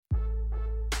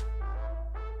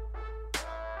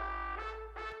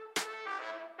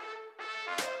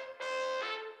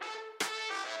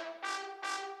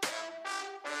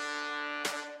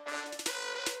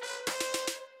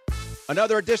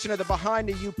Another edition of the Behind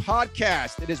the U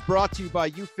podcast. It is brought to you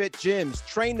by UFit Gyms.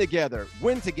 Train together,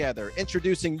 win together.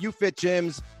 Introducing UFit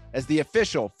Gyms as the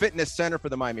official fitness center for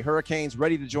the Miami Hurricanes.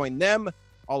 Ready to join them?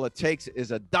 All it takes is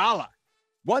 $1.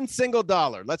 One single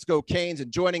dollar. Let's go Canes.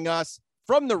 And joining us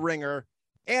from the Ringer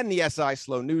and the SI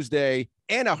Slow News Day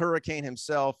and a Hurricane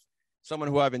himself, someone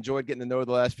who I've enjoyed getting to know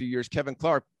the last few years, Kevin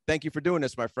Clark. Thank you for doing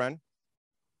this, my friend.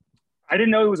 I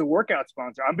didn't know it was a workout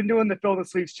sponsor. I've been doing the Fill the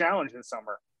Sleeves challenge this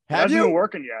summer. Have you? It hasn't been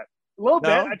working yet. A little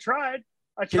bit. I tried.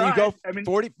 Can you go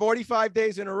 45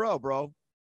 days in a row, bro?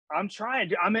 I'm trying.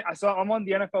 I'm on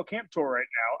the NFL camp tour right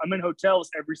now. I'm in hotels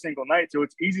every single night, so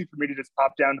it's easy for me to just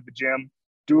pop down to the gym,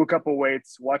 do a couple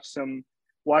weights, watch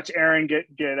Aaron get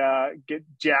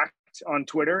jacked on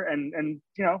Twitter, and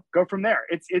go from there.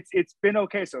 It's been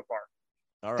okay so far.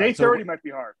 All right. Day 30 might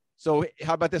be hard. So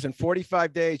how about this? In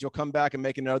 45 days, you'll come back and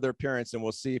make another appearance, and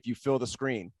we'll see if you fill the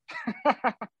screen.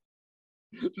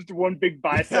 Just one big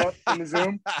bicep in the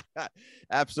Zoom.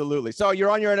 Absolutely. So you're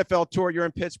on your NFL tour. You're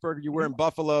in Pittsburgh. You were in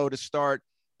Buffalo to start.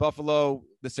 Buffalo,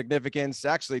 the significance,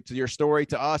 actually, to your story,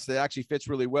 to us, that actually fits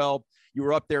really well. You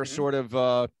were up there sort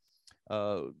of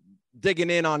digging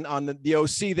in on the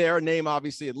OC there. Name,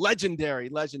 obviously, a legendary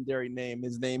name.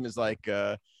 His name is like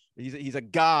he's a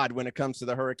god when it comes to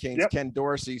the Hurricanes, Yep. Ken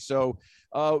Dorsey. So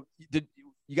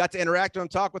you got to interact with him,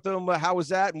 talk with him? How was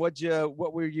that? And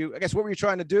what were you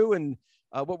trying to do? And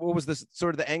what was the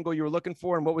sort of the angle you were looking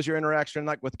for? And what was your interaction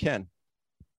like with Ken?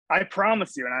 I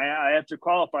promise you, and I have to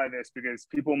qualify this because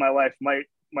people in my life might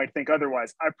think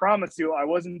otherwise. I promise you, I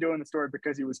wasn't doing the story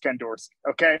because he was Ken Dorsey.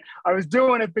 Okay, I was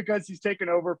doing it because he's taken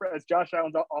over as Josh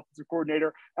Allen's offensive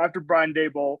coordinator after Brian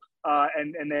Daboll,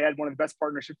 and they had one of the best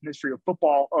partnerships in the history of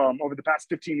football over the past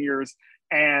 15 years.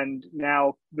 And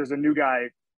now there's a new guy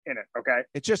in it. Okay,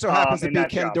 it just so happens to be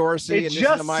Ken Dorsey, and this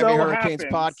is the Miami Hurricanes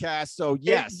podcast. So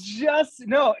yes,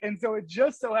 and so it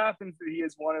just so happens that he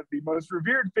is one of the most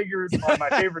revered figures on my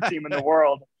favorite team in the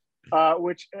world,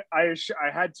 which I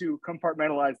had to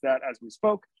compartmentalize that as we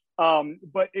spoke.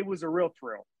 But it was a real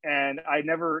thrill, and I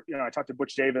never, I talked to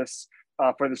Butch Davis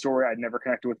for the story. I'd never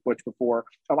connected with Butch before.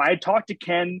 I had talked to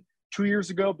Ken 2 years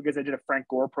ago because I did a Frank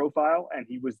Gore profile, and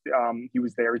he was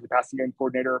there. He's the passing game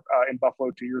coordinator in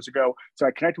Buffalo 2 years ago. So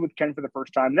I connected with Ken for the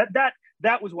first time.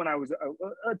 That was when I was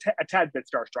a tad bit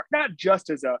starstruck, not just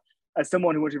as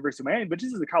someone who went to University of Miami, but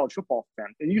just as a college football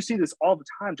fan. And you see this all the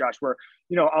time, Josh, where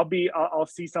I'll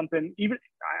see something. Even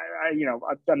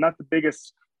I'm not the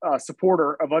biggest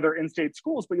supporter of other in-state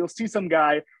schools, but you'll see some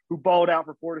guy who balled out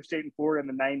for Florida State and Florida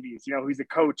in the 90s. He's a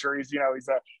coach, or he's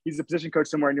a position coach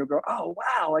somewhere, and you'll go, oh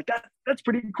wow, like that's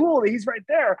pretty cool that he's right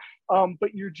there.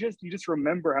 But you just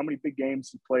remember how many big games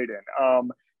he played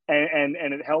in.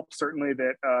 And it helped certainly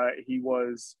that he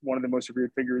was one of the most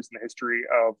revered figures in the history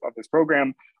of this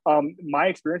program. My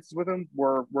experiences with him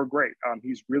were great.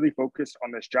 He's really focused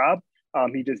on this job.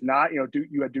 He does not,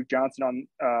 you had Duke Johnson on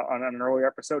an earlier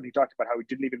episode. He talked about how he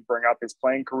didn't even bring up his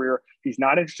playing career. He's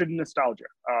not interested in nostalgia.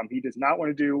 He does not want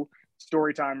to do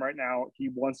story time right now. He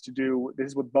wants to do, this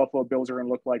is what Buffalo Bills are going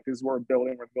to look like. This is what we're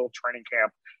building training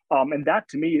camp. And that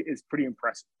to me is pretty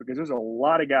impressive because there's a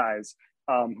lot of guys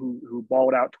who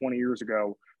balled out 20 years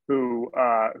ago who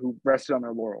rested on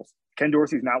their laurels. Ken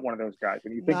Dorsey's not one of those guys.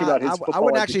 When you think about his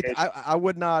football education, I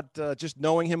would not, just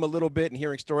knowing him a little bit and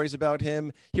hearing stories about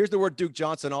him. Here's the word Duke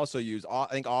Johnson also used, I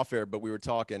think off air, but we were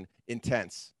talking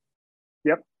intense.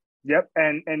 Yep.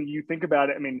 And you think about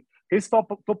it. I mean, his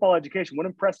football education, what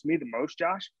impressed me the most,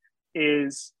 Josh,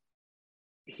 is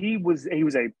he was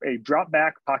a drop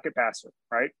back pocket passer,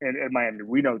 right? And at Miami,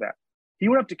 we know that. He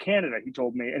went up to Canada, he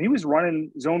told me, and he was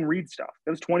running zone read stuff.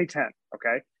 That was 2010,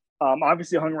 okay?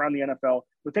 Obviously hung around the NFL,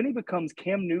 but then he becomes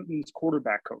Cam Newton's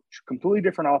quarterback coach. Completely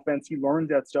different offense. He learns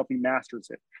that stuff. He masters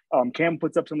it. Cam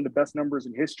puts up some of the best numbers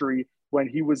in history when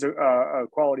he was a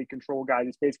quality control guy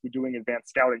that's basically doing advanced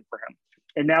scouting for him.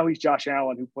 And now he's Josh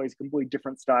Allen, who plays a completely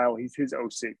different style. He's his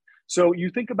OC. So you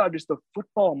think about just the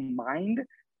football mind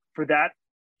for that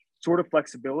sort of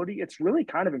flexibility. It's really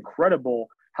kind of incredible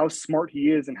how smart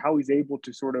he is and how he's able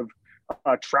to sort of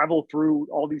travel through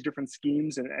all these different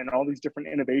schemes and all these different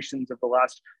innovations of the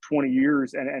last 20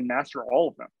 years and master all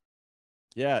of them.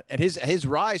 Yeah, and his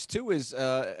rise too is,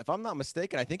 if I'm not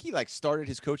mistaken, I think he started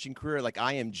his coaching career at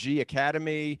IMG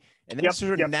Academy, and then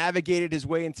sort of navigated his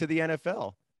way into the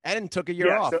NFL and took a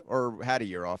year off, or had a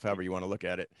year off, however you want to look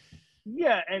at it.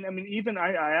 Yeah, and I mean, even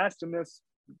I asked him this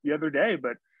the other day,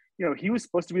 but he was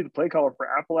supposed to be the play caller for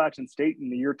Appalachian State in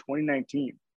the year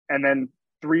 2019, and then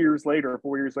 4 years later,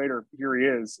 here he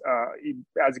is. He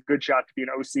has a good shot to be an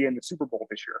OC in the Super Bowl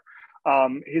this year.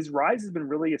 His rise has been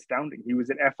really astounding. He was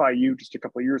at FIU just a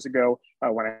couple of years ago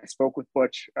when I spoke with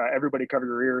Butch. Everybody covered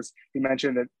their ears. He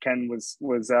mentioned that Ken was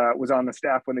on the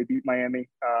staff when they beat Miami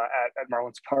at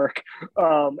Marlins Park,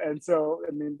 and so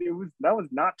I mean that was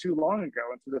not too long ago.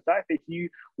 And so the fact that he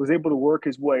was able to work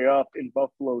his way up in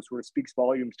Buffalo sort of speaks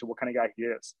volumes to what kind of guy he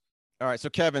is. All right, so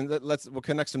Kevin, we'll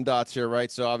connect some dots here,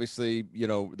 right? So obviously,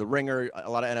 the Ringer,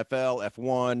 a lot of NFL,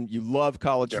 F1. You love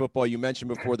college football. You mentioned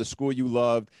before the school you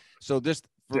loved. So just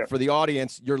for the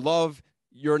audience, you're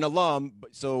an alum.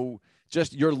 So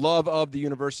just your love of the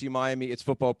University of Miami, its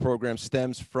football program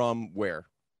stems from where?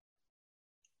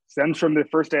 Stems from the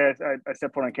first day I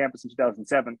stepped foot on campus in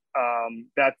 2007.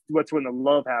 That's when the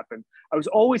love happened. I was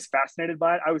always fascinated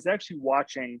by it. I was actually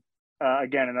watching.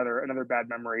 Again, another bad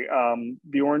memory.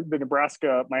 The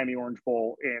Nebraska Miami Orange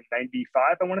Bowl in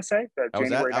 '95, I want to say,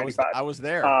 January '95. I was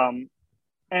there.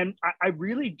 And I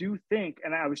really do think,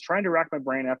 and I was trying to rack my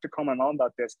brain. I have to call my mom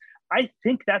about this. I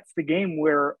think that's the game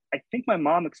where I think my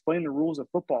mom explained the rules of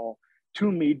football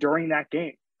to me during that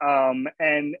game. And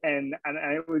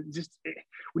it was just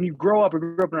when you grow up. I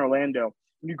grew up in Orlando.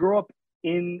 When you grow up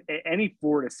in any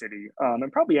Florida city,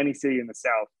 and probably any city in the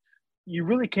South, you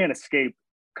really can't escape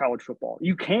college football.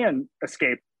 You can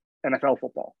escape NFL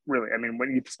football, really. I mean,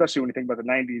 especially when you think about the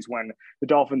 '90s, when the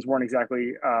Dolphins weren't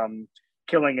exactly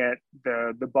killing it,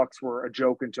 the Bucks were a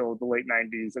joke until the late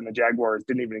 '90s, and the Jaguars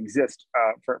didn't even exist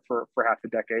for half a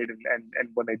decade. And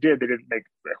when they did, they didn't make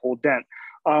a whole dent.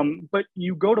 But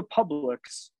you go to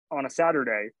Publix on a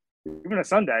Saturday, even a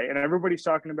Sunday, and everybody's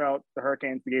talking about the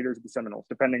Hurricanes, the Gators, the Seminoles,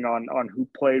 depending on who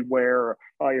played where,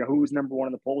 who was number one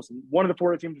in the polls. And one of the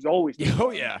Florida teams was always in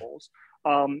the polls.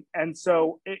 And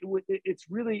so it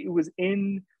was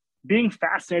in being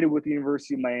fascinated with the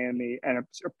University of Miami and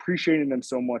appreciating them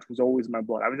so much was always in my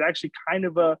blood. I was actually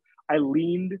I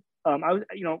leaned. I was,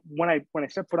 when I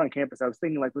stepped foot on campus, I was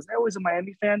thinking was I always a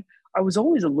Miami fan? I was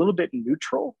always a little bit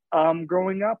neutral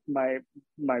growing up. My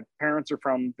parents are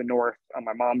from the North.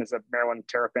 My mom is a Maryland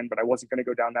Terrapin, but I wasn't going to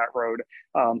go down that road.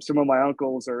 Some of my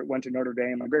uncles went to Notre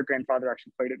Dame. My great grandfather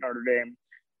actually played at Notre Dame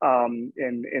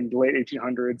in the late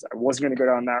 1800s. I wasn't going to go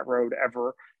down that road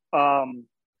ever.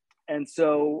 And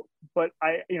so, but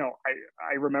I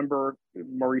remember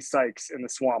Maurice Sykes in the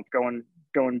swamp going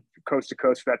coast to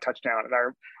coast for that touchdown. And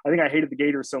I think I hated the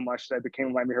Gators so much that I became a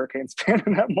Miami Hurricanes fan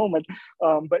in that moment.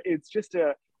 But it's just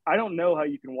I don't know how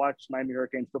you can watch Miami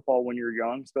Hurricanes football when you're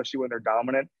young, especially when they're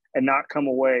dominant, and not come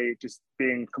away just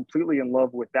being completely in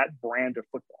love with that brand of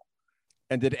football.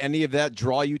 And did any of that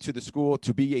draw you to the school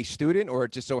to be a student, or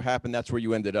it just so happened that's where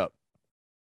you ended up?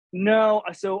 No,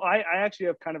 so I actually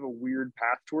have kind of a weird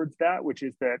path towards that, which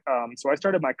is that so I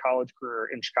started my college career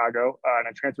in Chicago and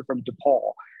I transferred from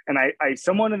DePaul. And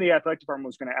someone in the athletic department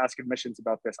was going to ask admissions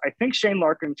about this. I think Shane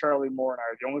Larkin, Charlie Moore, and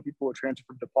I are the only people who transferred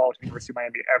from DePaul to the University of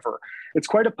Miami ever. It's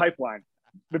quite a pipeline.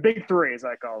 The big three, as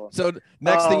I call them. So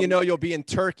next thing you know, you'll be in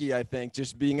Turkey, I think,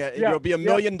 just being you'll be $1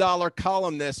 million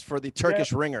columnist for the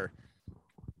Turkish Ringer.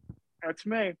 That's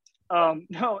me.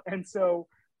 No, and so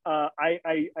I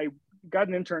got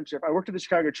an internship. I worked at the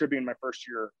Chicago Tribune my first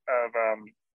year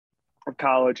of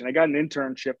college, and I got an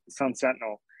internship at the Sun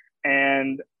Sentinel.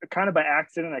 And kind of by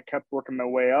accident, I kept working my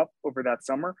way up over that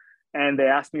summer. And they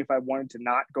asked me if I wanted to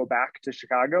not go back to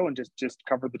Chicago and just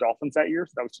cover the Dolphins that year.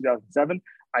 So that was 2007.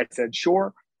 I said,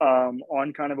 sure.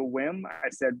 On kind of a whim, I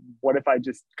said, what if I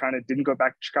just kind of didn't go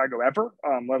back to Chicago ever,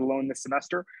 let alone this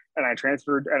semester? And I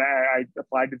transferred and I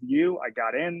applied to the U. I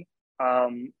got in.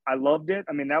 I loved it.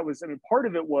 Part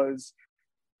of it was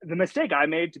the mistake I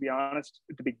made, to be honest,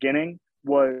 at the beginning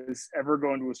was ever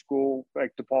going to a school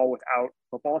like DePaul without a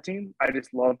football team. I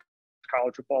just loved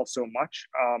college football so much.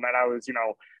 And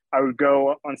I would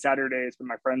go on Saturdays with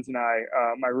my friends and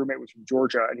my roommate was from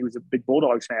Georgia and he was a big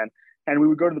Bulldogs fan. And we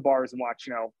would go to the bars and watch,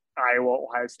 Iowa,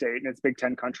 Ohio State, and it's Big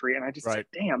Ten country. And I just said,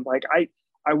 damn,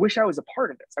 I wish I was a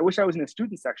part of this. I wish I was in a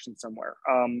student section somewhere.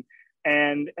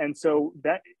 And so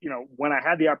that, when I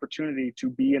had the opportunity to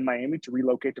be in Miami, to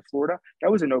relocate to Florida,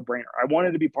 that was a no-brainer. I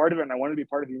wanted to be part of it, and I wanted to be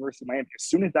part of the University of Miami. As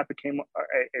soon as that became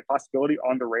a possibility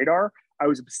on the radar, I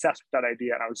was obsessed with that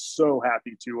idea, and I was so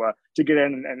happy to get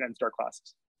in and start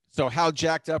classes. So how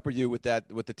jacked up are you with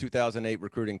the 2008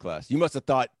 recruiting class? You must have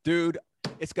thought, dude,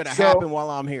 it's going to happen while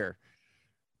I'm here.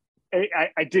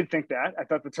 I did think that. I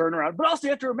thought the turnaround, but also you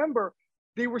have to remember,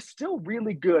 they were still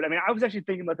really good. I mean, I was actually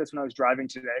thinking about this when I was driving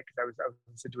today because I was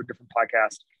listening to a different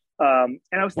podcast.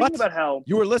 And I was thinking about how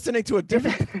you were listening to a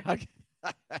different.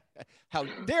 How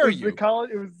dare you? It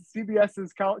was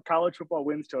CBS's college football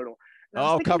wins total.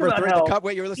 Cover three.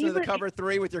 Wait, you were listening to the cover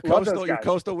three with your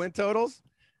coastal win totals.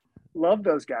 Love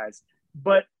those guys,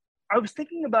 but I was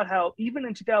thinking about how even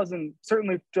in 2000,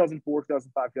 certainly 2004,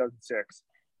 2005, 2006,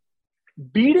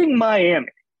 beating Miami,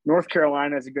 North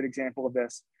Carolina is a good example of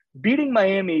this. Beating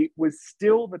Miami was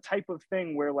still the type of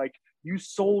thing where like you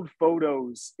sold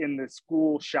photos in the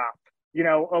school shop,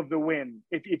 of the win.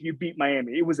 If you beat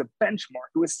Miami, it was a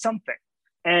benchmark. It was something.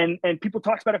 And people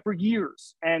talked about it for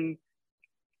years. And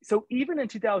so even in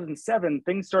 2007,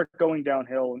 things start going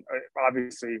downhill,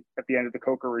 obviously at the end of the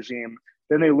Coker regime.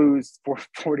 Then they lose for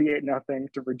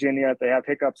 48-0 to Virginia. They have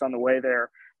hiccups on the way there.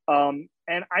 And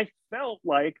I felt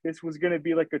like this was going to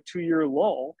be like a 2-year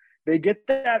lull. They get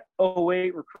that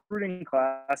 08 recruiting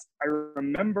class. I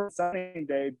remember signing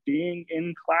day being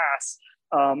in class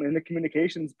in the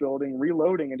communications building,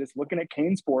 reloading and just looking at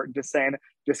CaneSport and just saying,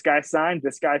 this guy signed,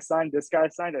 this guy signed, this guy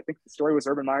signed. I think the story was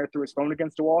Urban Meyer threw his phone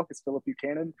against the wall because Philip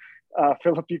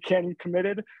Buchanan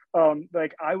committed.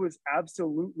 Like I was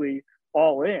absolutely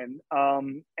all in.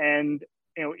 And,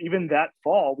 even that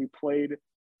fall we played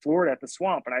Florida at the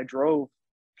Swamp and I drove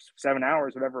 7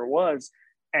 hours, whatever it was.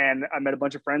 And I met a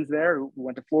bunch of friends there who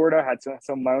went to Florida, had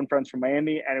some of my own friends from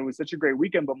Miami. And it was such a great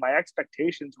weekend, but my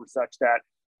expectations were such that,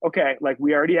 okay, like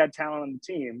we already had talent on the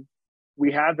team.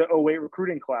 We had the 08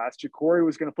 recruiting class. Jacory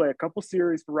was going to play a couple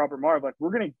series for Robert Marve. Like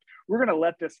we're going to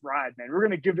let this ride, man. We're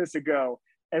going to give this a go.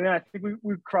 And then I think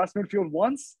we crossed midfield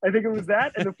once. I think it was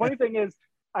that. And the funny thing is,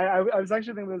 I was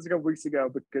actually thinking this a couple weeks ago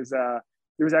because there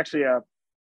was actually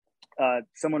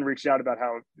someone reached out about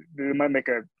how they might make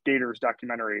a Gators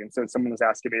documentary. And so someone was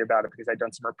asking me about it because I'd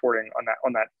done some reporting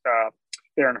on that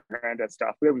Aaron Hernandez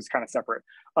stuff, but it was kind of separate.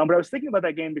 But I was thinking about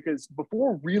that game because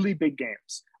before really big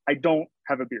games, I don't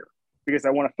have a beer because I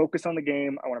want to focus on the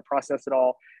game. I want to process it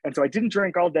all. And so I didn't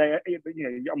drink all day.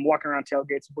 I'm walking around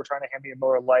tailgates. People are trying to hand me a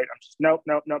Miller Lite. I'm just, nope.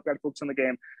 Got to focus on the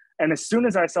game. And as soon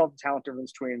as I saw the talent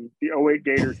difference between the 08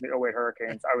 Gators and the 08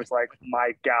 Hurricanes, I was like,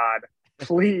 my God,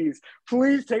 please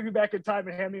take me back in time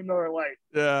and hand me a Miller Lite.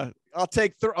 Yeah, I'll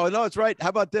take oh, no, it's right. How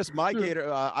about this? My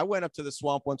Gator, I went up to the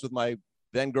Swamp once with my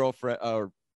then girlfriend,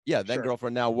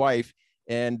 girlfriend, now wife.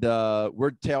 And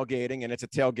we're tailgating, and it's a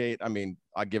tailgate. I mean,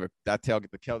 I give it that tailgate.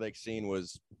 The tailgate scene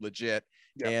was legit.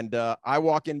 Yeah. And I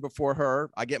walk in before her.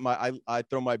 I get I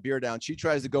throw my beer down. She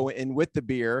tries to go in with the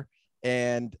beer,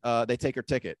 and they take her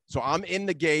ticket. So I'm in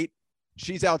the gate.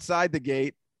 She's outside the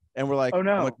gate, and we're like, "Oh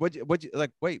no! What'd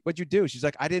you do?" She's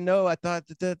like, "I didn't know. I thought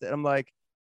that." And I'm like,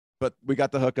 "But we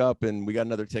got the hookup, and we got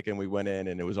another ticket, and we went in,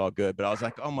 and it was all good." But I was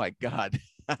like, "Oh my God!"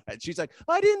 And she's like,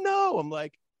 "I didn't know." I'm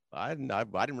like, I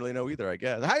didn't really know either, I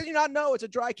guess. How do you not know? It's a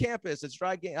dry campus. It's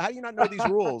dry game. How do you not know these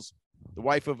rules? The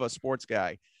wife of a sports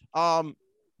guy. All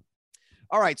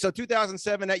right. So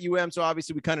 2007 at So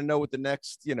obviously we kind of know what the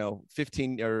next,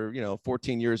 15 or,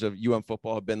 14 years of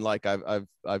football have been like. I've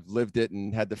lived it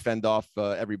and had to fend off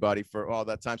everybody for all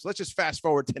that time. So let's just fast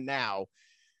forward to now.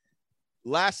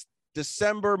 Last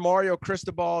December, Mario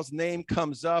Cristobal's name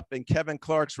comes up and Kevin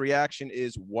Clark's reaction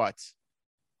is what?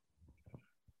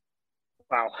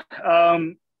 Wow.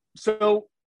 So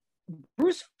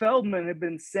Bruce Feldman had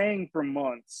been saying for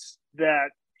months that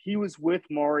he was with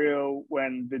Mario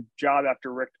when the job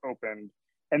after Rick opened,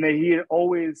 and that he had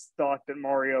always thought that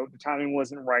Mario, the timing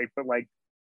wasn't right, but like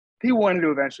he wanted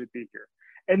to eventually be here.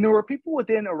 And there were people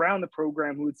around the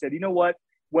program who had said, you know what,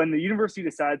 when the university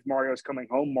decides Mario's coming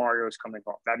home, Mario's coming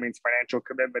home. That means financial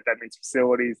commitment, that means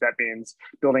facilities, that means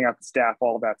building out the staff,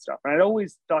 all of that stuff. And I'd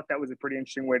always thought that was a pretty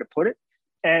interesting way to put it.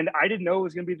 And I didn't know it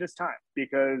was going to be this time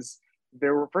because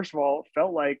there were, first of all,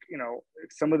 felt like,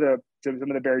 some of the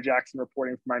Barry Jackson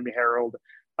reporting from Miami Herald,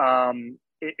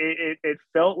 it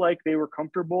felt like they were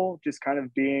comfortable just kind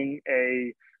of being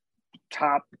a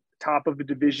top of the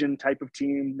division type of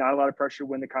team, not a lot of pressure to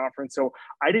win the conference. So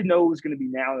I didn't know it was going to be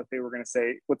now that they were going to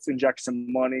say, let's inject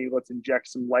some money, let's inject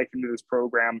some life into this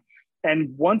program.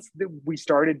 And once we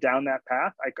started down that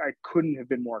path, I couldn't have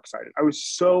been more excited.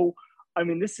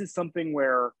 This is something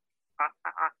where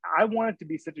I want it to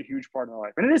be such a huge part of my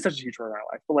life. And it is such a huge part of my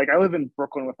life. But like I live in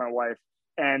Brooklyn with my wife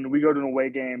and we go to an away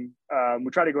game.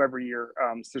 We try to go every year,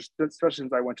 especially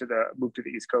since I moved to the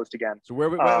East Coast again. So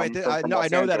wait, I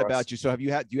know that about you. So do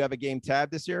you have a game tab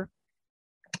this year?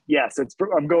 Yes,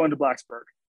 I'm going to Blacksburg.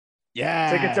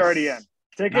 Yeah. Tickets already in.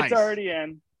 Tickets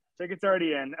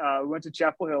already in. We went to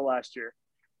Chapel Hill last year.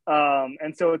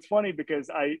 And so it's funny because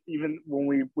when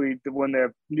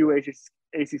the new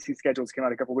ACC schedules came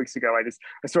out a couple of weeks ago,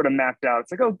 I sort of mapped out.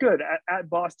 It's like, oh, good, at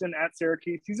Boston, at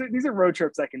Syracuse. These are road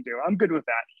trips I can do. I'm good with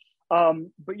that.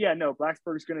 But yeah, no,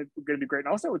 Blacksburg's gonna be great.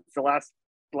 And also, it's the last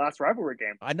rivalry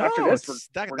game. I know. After this,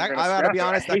 I gotta be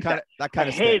honest. That kind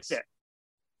of stinks.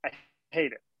 I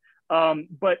hate it.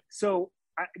 But so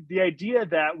the idea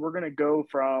that we're gonna go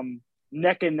from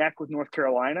neck and neck with North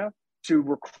Carolina to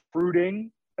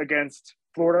recruiting against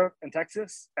Florida and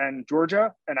Texas and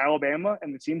Georgia and Alabama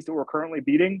and the teams that we're currently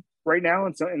beating right now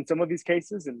in some of these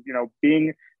cases. And,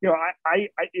 being,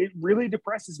 it really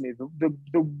depresses me.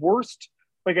 The worst,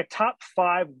 like a top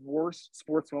 5 worst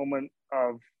sports moment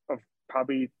of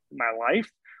probably my life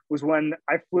was when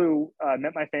I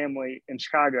met my family in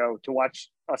Chicago to watch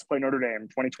us play Notre Dame in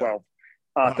 2012.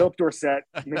 Philip Dorsett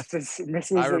misses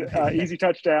an easy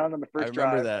touchdown on the first drive.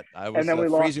 I remember that. I was and then we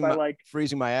lost by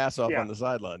freezing my ass off on the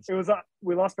sidelines. It was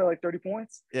we lost by like 30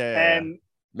 points. And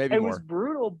maybe it more. was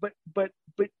brutal, but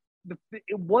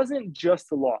it wasn't just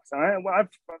the loss.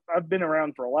 I've been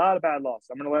around for a lot of bad losses.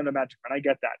 I'm going to learn the magic, and I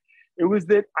get that. It was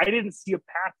that I didn't see a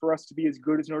path for us to be as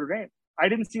good as Notre Dame. I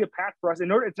didn't see a path for us.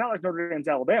 And it's not like Notre Dame's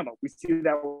Alabama. We see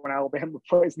that when Alabama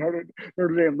plays Notre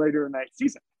Dame later in that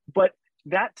season. But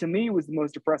that to me was the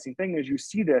most depressing thing. As you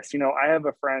see this, I have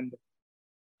a friend,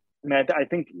 Matt, I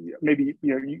think maybe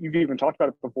you've even talked about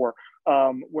it before,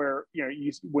 where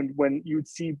when you'd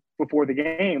see before the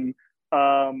game,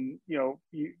 a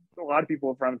lot of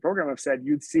people around the program have said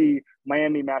you'd see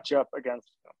Miami match up against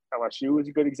LSU is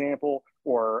a good example,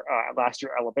 or last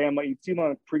year Alabama. You'd see them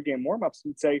on pregame warmups.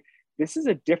 You'd say this is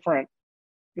a different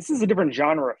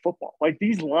genre of football. Like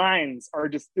these lines are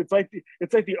just, it's like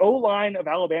the O-line of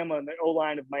Alabama and the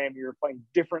O-line of Miami are playing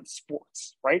different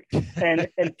sports, right? And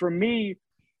for me,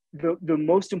 the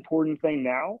most important thing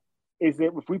now is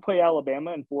that if we play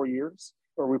Alabama in 4 years,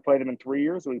 or we play them in 3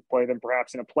 years, or we play them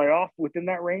perhaps in a playoff within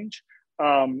that range,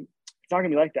 it's not gonna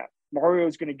be like that. Mario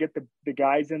is going to get the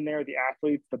guys in there, the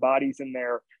athletes, the bodies in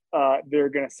there. They're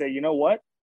going to say, you know what?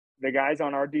 The guys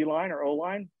on our D-line or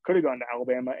O-line could have gone to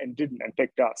Alabama and didn't, and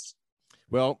picked us.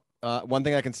 Well, one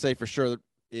thing I can say for sure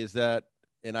is that,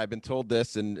 and I've been told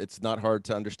this, and it's not hard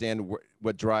to understand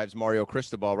what drives Mario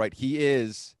Cristobal, right? He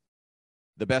is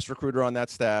the best recruiter on that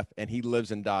staff, and he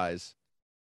lives and dies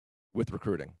with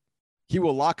recruiting. He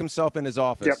will lock himself in his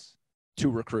office to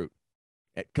recruit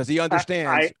because he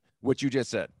understands what you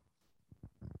just said.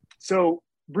 So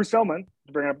Bruce Feldman,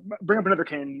 to bring up another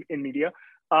Kane in media,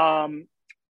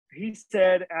 he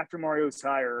said after Mario's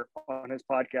hire on his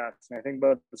podcast, and I think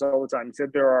about this all the time, he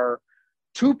said there are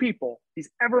 2 people he's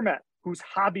ever met whose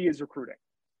hobby is recruiting.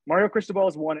 Mario Cristobal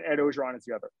is one, and Ed Orgeron is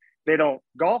the other. They don't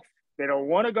golf. They don't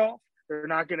want to golf. They're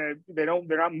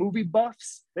not movie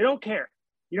buffs. They don't care.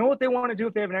 You know what they want to do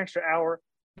if they have an extra hour?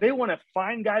 They want to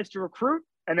find guys to recruit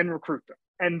and then recruit them.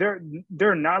 And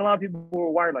there are not a lot of people who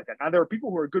are wired like that. Now, there are people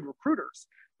who are good recruiters,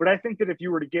 but I think that if you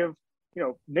were to give,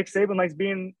 Nick Saban likes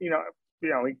being, he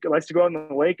likes to go out on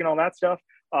the lake and all that stuff.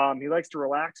 He likes to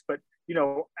relax, but,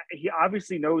 he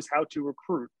obviously knows how to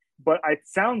recruit. But it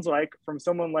sounds like from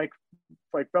someone like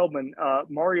Feldman,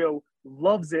 Mario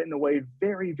loves it in a way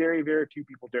very, very, very few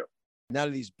people do. Now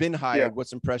that he's been hired,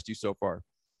 what's impressed you so far?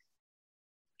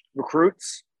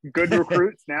 Recruits. Good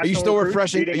recruits. Are you still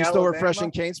refreshing? Are you still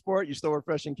refreshing Kane Sport? You still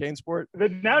refreshing Kane Sport?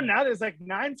 Now there's like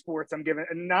 9 sports I'm giving,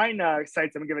 and 9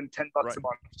 sites I'm giving $10 a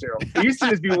month to. It used to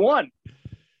just be 1.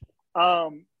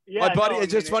 My buddy,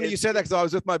 it's just funny you said that because I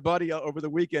was with my buddy over the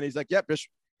weekend. He's like, "Yep, just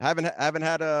haven't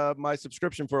had my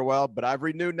subscription for a while, but I've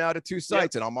renewed now to 2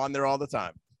 sites, and I'm on there all the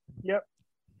time." Yep.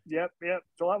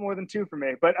 It's a lot more than 2 for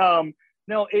me, but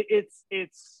no,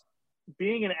 it's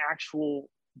being an actual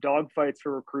dogfights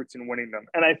for recruits and winning them.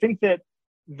 And I think that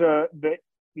the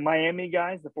Miami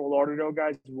guys, the Fort Lauderdale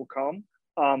guys will come.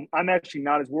 I'm actually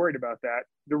not as worried about that.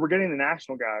 We're getting the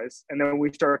national guys, and then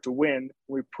we start to win,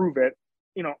 we prove it.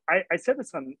 I said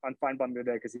this on Feinbaum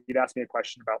today because he'd asked me a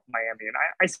question about Miami, and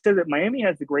I said that Miami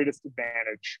has the greatest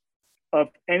advantage of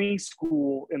any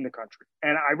school in the country.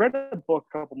 And I read a book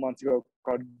a couple months ago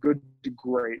called Good to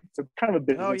Great. It's kind of a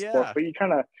business book,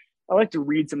 but I like to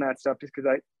read some of that stuff just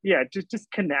because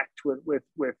just connect with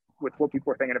what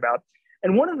people are thinking about.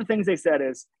 And one of the things they said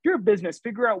is, if you're a business,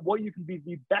 figure out what you can be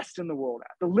the best in the world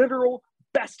at, the literal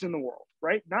best in the world,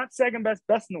 right? Not second best,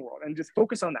 best in the world, and just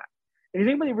focus on that. And you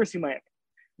think about the University of Miami,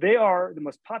 they are the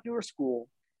most popular school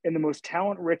in the most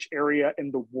talent-rich area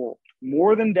in the world,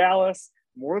 more than Dallas,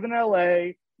 more than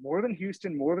LA, more than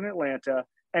Houston, more than Atlanta,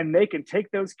 and they can take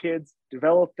those kids,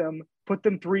 develop them, put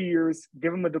them 3 years,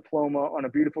 give them a diploma on a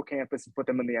beautiful campus, and put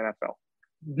them in the NFL.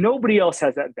 Nobody else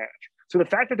has that advantage. So the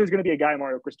fact that there's going to be a guy,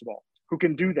 Mario Cristobal, who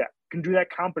can do that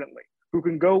competently, who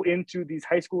can go into these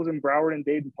high schools in Broward and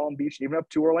Dade and Palm Beach, and even up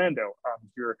to Orlando,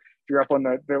 if you're up on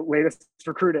the latest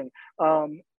recruiting,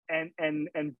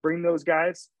 and bring those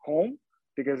guys home.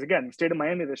 Because again, the state of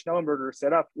Miami, the Schnellenberger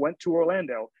set up, went to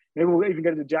Orlando. Maybe we'll even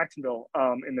get into Jacksonville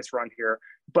in this run here.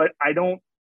 But I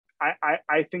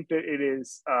think that it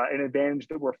is an advantage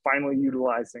that we're finally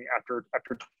utilizing after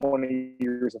 20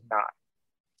 years of not.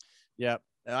 Yeah.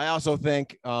 And I also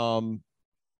think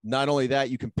not only that,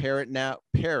 you can pair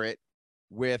it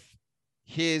with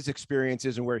his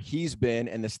experiences and where he's been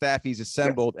and the staff he's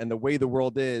assembled and the way the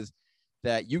world is,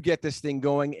 that you get this thing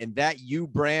going and that you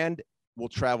brand will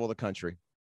travel the country.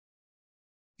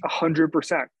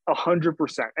 100%,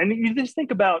 100%. And you just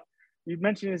think about, you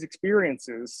mentioned his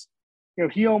experiences. You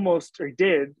know, Mario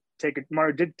did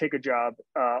take a job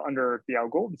under the Al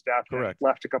Golden staff. Correct. And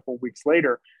left a couple of weeks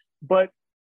later, but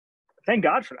thank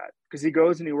God for that, because he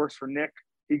goes and he works for Nick.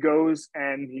 He goes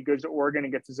to Oregon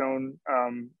and gets his own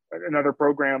another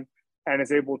program, and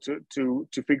is able to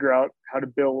figure out how to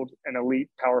build an elite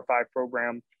Power 5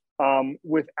 program.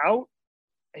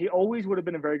 He always would have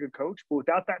been a very good coach, but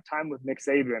without that time with Nick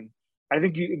Saban, I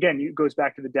think it goes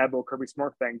back to the Dabo Kirby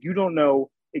Smart thing. You don't know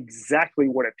exactly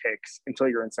what it takes until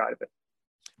you're inside of it.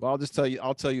 Well,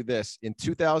 I'll tell you this. In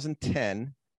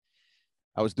 2010,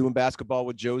 I was doing basketball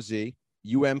with Joe Z.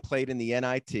 UM played in the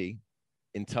NIT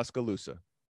in Tuscaloosa.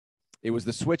 It was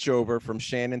the switchover from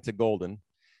Shannon to Golden,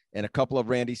 and a couple of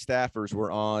Randy staffers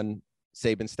were on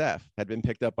Saban's staff, had been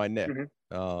picked up by Nick.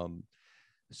 Mm-hmm.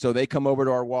 So they come over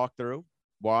to our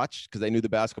watch, because they knew the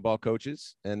basketball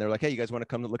coaches, and they're like, "Hey, you guys want to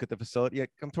come to look at the facility? Yeah,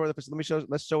 come tour the facility.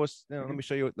 Let's show us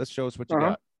what you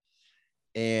got."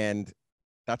 And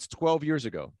that's 12 years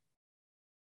ago.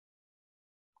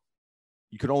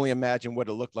 You could only imagine what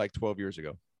it looked like 12 years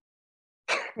ago.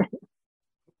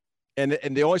 And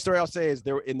the only story I'll say is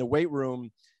they were in the weight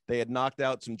room. They had knocked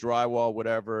out some drywall,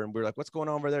 whatever. And we were like, what's going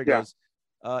on over there? He goes,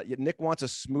 Nick wants a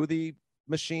smoothie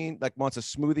machine, wants a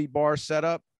smoothie bar set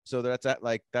up. So that's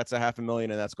 $500,000,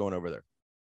 and that's going over there.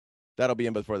 That'll be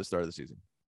in before the start of the season.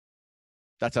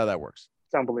 That's how that works.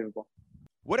 It's unbelievable.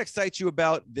 What excites you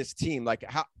about this team? Like,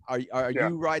 how are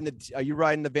you riding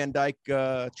the Van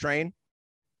Dyke train?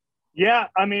 Yeah,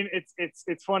 I mean,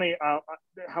 it's funny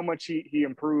how much he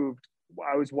improved.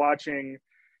 I was watching,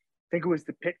 I think it was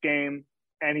the Pitt game,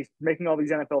 and he's making all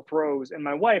these NFL throws. And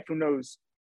my wife, who knows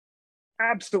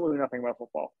absolutely nothing about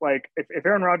football, like if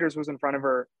Aaron Rodgers was in front of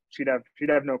her, she'd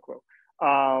have no clue.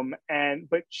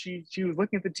 But she was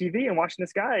looking at the TV and watching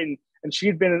this guy, and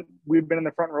we'd been in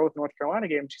the front row with the North Carolina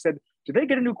game. She said, "Did they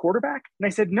get a new quarterback?" And I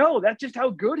said, "No, that's just how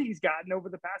good he's gotten over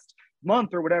the past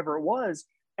month or whatever it was."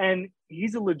 And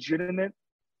he's a legitimate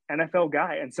NFL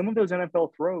guy, and some of those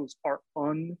NFL throws are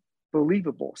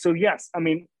unbelievable. So yes, I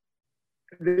mean,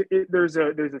 there's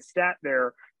a stat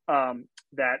there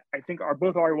that I think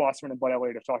both Ari Wasserman and Bud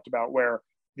Elliott have talked about, where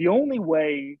the only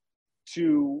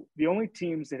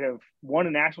teams that have won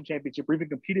a national championship or even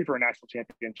competed for a national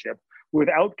championship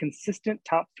without consistent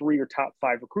top 3 or top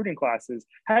 5 recruiting classes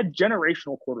had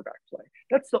generational quarterback play.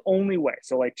 That's the only way.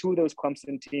 So like 2 of those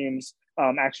Clemson teams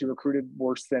actually recruited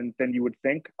worse than you would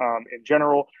think in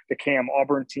general. The Cam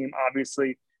Auburn team,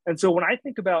 obviously. And so when I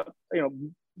think about,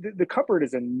 the cupboard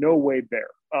is in no way bare.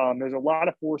 There's a lot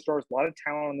of 4-stars, a lot of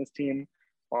talent on this team,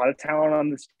 a lot of talent on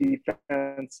this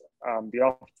defense. The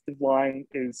offensive line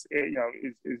is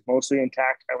mostly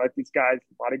intact. I like these guys,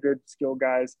 a lot of good skill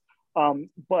guys.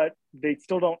 But they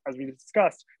still don't, as we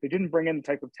discussed, they didn't bring in the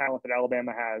type of talent that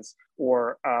Alabama has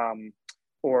or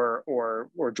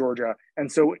Georgia.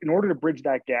 And so in order to bridge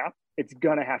that gap, it's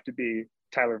gonna have to be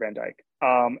Tyler Van Dyke.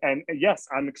 And yes,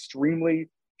 I'm extremely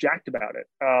jacked about it.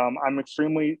 I'm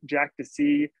extremely jacked to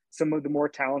see some of the more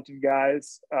talented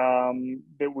guys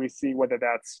that we see, whether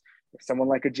that's someone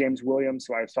like a James Williams,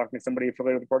 who I was talking to somebody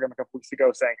affiliated with the program a couple weeks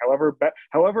ago, saying,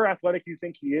 however athletic you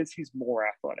think he is, he's more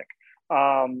athletic.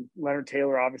 Leonard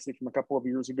Taylor, obviously from a couple of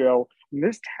years ago. And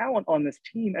there's talent on this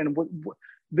team. And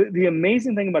the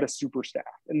amazing thing about a super staff,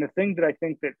 and the thing that I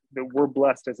think that we're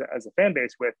blessed as a fan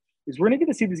base with, is we're going to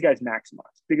get to see these guys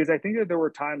maximized. Because I think that there were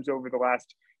times over the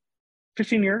last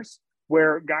 15 years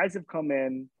where guys have come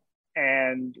in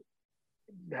and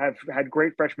have had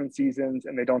great freshman seasons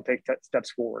and they don't take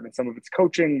steps forward. And some of it's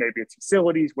coaching, maybe it's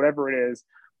facilities, whatever it is.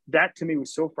 That to me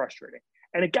was so frustrating.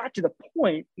 And it got to the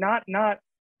point, not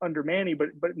under Manny, but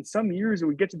in some years it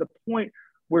would get to the point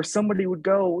where somebody would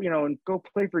go, and go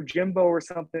play for Jimbo or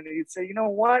something. And you'd say,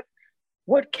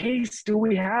 what case do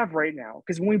we have right now?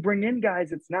 Because when we bring in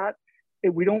guys,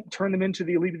 we don't turn them into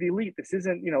the elite of the elite. This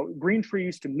isn't, Green Tree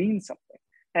used to mean something.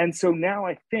 And so now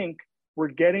I think we're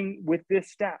getting with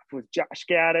this staff, with Josh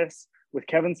Gaddis, with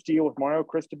Kevin Steele, with Mario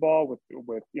Cristobal, with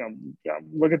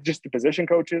look at just the position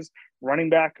coaches, running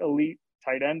back elite,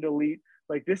 tight end elite.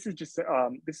 Like this is just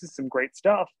this is some great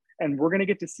stuff, and we're going to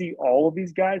get to see all of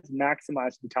these guys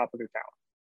maximize the top of their talent.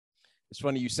 It's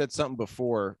funny, you said something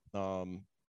before when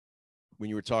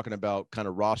you were talking about kind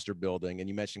of roster building, and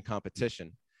you mentioned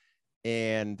competition,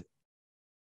 and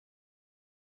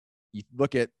you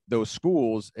look at those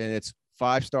schools, and it's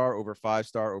 5-star over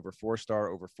 5-star over 4-star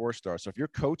over 4-star. So if you're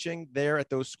coaching there at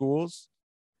those schools,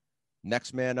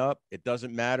 next man up, it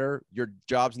doesn't matter. Your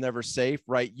job's never safe,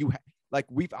 right?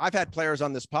 I've had players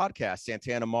on this podcast,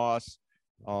 Santana Moss,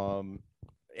 Antrell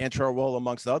Roll,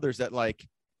 amongst others, that like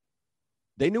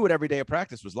they knew what every day of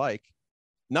practice was like.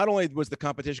 Not only was the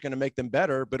competition going to make them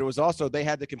better, but it was also they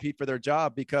had to compete for their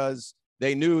job because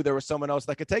they knew there was someone else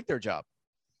that could take their job.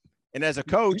 And as a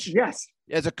coach, yes,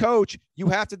 you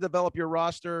have to develop your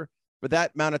roster for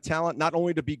that amount of talent, not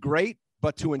only to be great,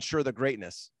 but to ensure the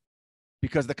greatness,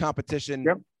 because the competition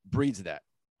breeds that.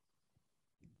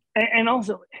 And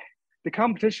also the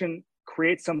competition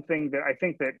creates something that I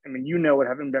think that, I mean, you know it,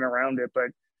 having been around it,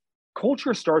 but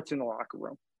culture starts in the locker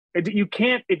room. You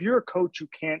can't, if you're a coach, you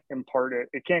can't impart it.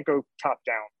 It can't go top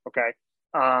down. Okay.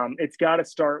 It's got to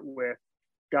start with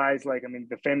guys like, I mean,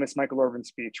 the famous Michael Irvin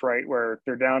speech, right? Where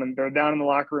they're down in the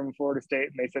locker room in Florida State.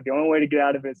 And they said, the only way to get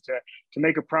out of it is to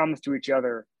make a promise to each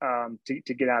other,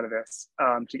 to get out of this,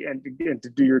 and to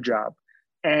do your job.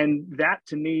 And that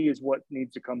to me is what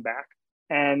needs to come back.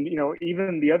 And, you know,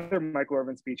 even the other Michael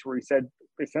Irvin speech where he said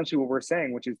essentially what we're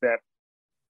saying, which is that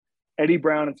Eddie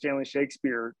Brown and Stanley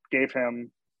Shakespeare gave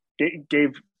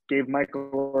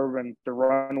Michael Irvin the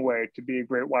runway to be a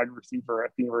great wide receiver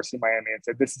at the University of Miami, and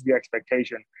said, this is the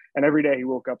expectation. And every day he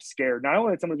woke up scared, not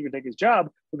only that someone's going to take his job,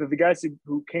 but that the guys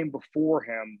who came before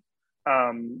him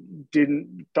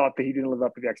thought that he didn't live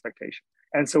up to the expectation.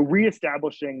 And so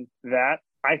reestablishing that,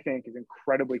 I think, is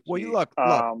incredibly key. Well, look,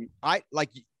 I like,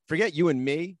 forget you and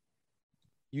me.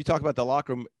 You talk about the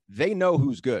locker room. They know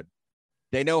who's good.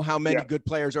 They know how many good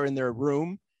players are in their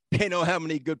room. They know how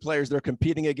many good players they're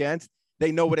competing against.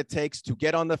 They know what it takes to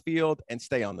get on the field and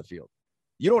stay on the field.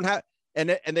 You don't have,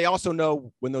 and they also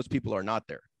know when those people are not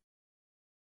there.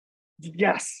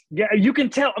 Yes. Yeah. You can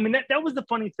tell. I mean, that was the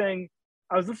funny thing.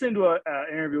 I was listening to an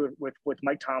interview with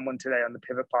Mike Tomlin today on the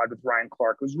Pivot Pod with Ryan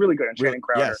Clark. It was really good, and Shannon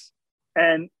Crowder. Yes.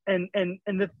 And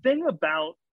the thing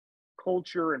about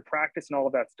culture and practice and all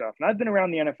of that stuff, and I've been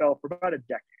around the NFL for about a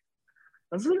decade.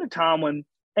 I was listening to Tomlin,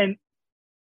 and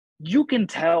you can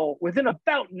tell within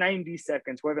about 90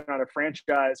 seconds whether or not a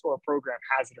franchise or a program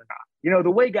has it or not. You know,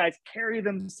 the way guys carry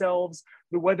themselves,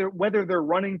 whether they're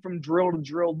running from drill to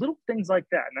drill, little things like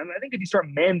that. And I think if you start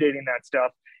mandating that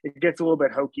stuff, it gets a little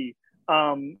bit hokey.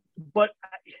 But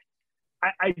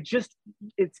I just,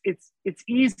 it's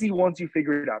easy once you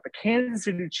figure it out. The Kansas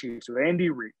City Chiefs with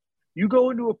Andy Reid, you go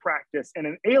into a practice and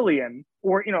an alien,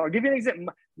 or, you know, I'll give you an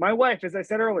example. My wife, as I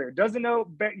said earlier, doesn't know,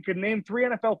 could name 3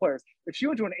 NFL players. If she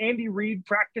went to an Andy Reid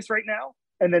practice right now,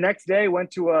 and the next day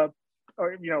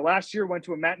last year went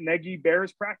to a Matt Nagy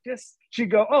Bears practice,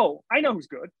 she'd go, oh, I know who's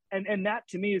good. And that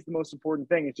to me is the most important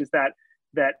thing. It's just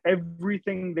that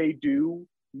everything they do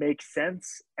makes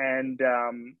sense and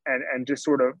just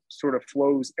sort of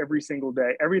flows every single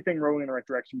day, everything rolling in the right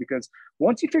direction, because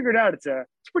once you figure it out, it's a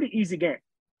pretty easy game.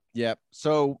 Yeah.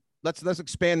 So let's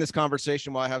expand this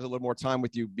conversation while I have a little more time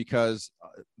with you, because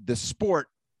the sport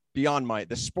the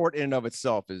sport in and of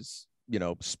itself is, you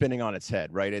know, spinning on its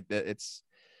head, right? It's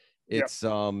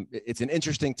an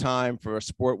interesting time for a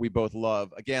sport we both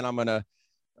love. Again, I'm going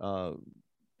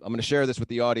to share this with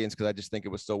the audience because I just think it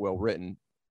was so well written.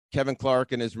 Kevin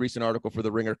Clark, in his recent article for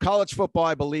The Ringer, college football,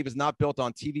 I believe, is not built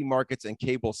on TV markets and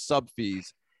cable sub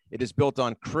fees. It is built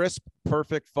on crisp,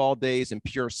 perfect fall days and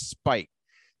pure spite.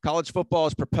 College football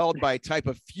is propelled by a type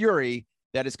of fury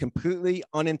that is completely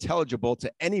unintelligible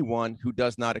to anyone who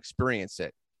does not experience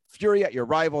it. Fury at your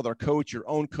rival, their coach, your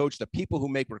own coach, the people who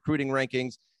make recruiting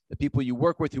rankings, the people you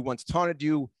work with who once taunted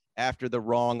you after the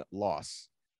wrong loss.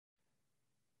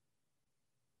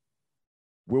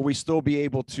 Will we still be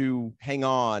able to hang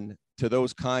on to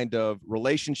those kind of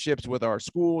relationships with our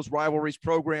schools, rivalries,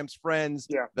 programs, friends,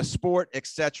 the sport,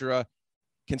 etc.,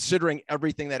 considering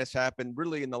everything that has happened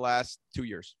really in the last 2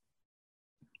 years?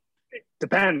 It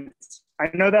depends. I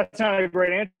know that's not a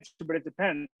great answer, but it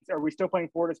depends. Are we still playing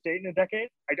Florida State in a decade?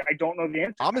 I don't know the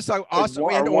answer. I'm going to say us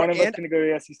one of us going to go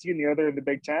to the SEC and the other the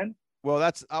Big Ten.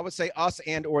 Well, I would say us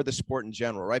and or the sport in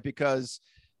general, right? Because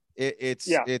it's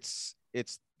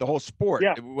the whole sport.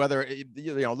 Yeah. Whether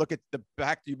look at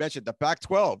you mentioned the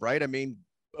Pac-12, right? I mean,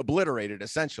 obliterated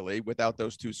essentially without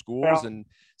those two schools, and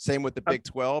same with the Big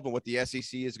 12 and what the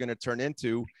SEC is going to turn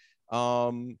into.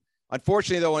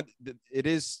 Unfortunately, though, it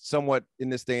is somewhat in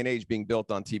this day and age being built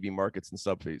on TV markets and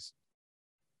sub fees.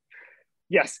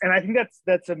 Yes, and I think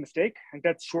that's a mistake. I think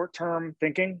that's short-term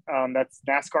thinking. That's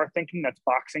NASCAR thinking. That's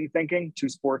boxing thinking. 2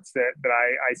 sports that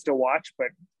I still watch, but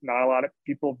not a lot of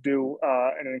people do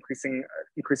in an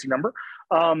increasing number.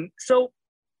 So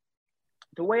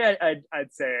the way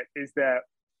I'd say it is that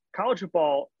college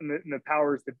football and the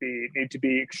powers that be need to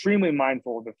be extremely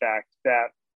mindful of the fact that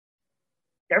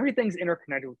everything's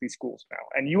interconnected with these schools now.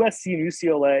 And USC and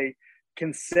UCLA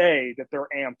can say that they're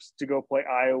amped to go play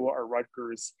Iowa or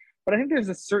Rutgers. But I think there's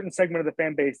a certain segment of the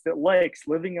fan base that likes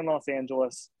living in Los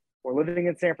Angeles or living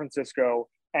in San Francisco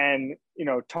and,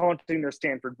 taunting their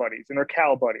Stanford buddies and their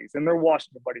Cal buddies and their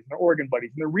Washington buddies and their Oregon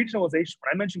buddies and their regionalization.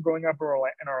 When I mentioned growing up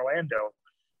in Orlando,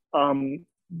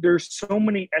 there's so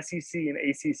many SEC and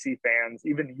ACC fans,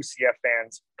 even UCF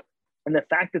fans. And the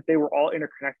fact that they were all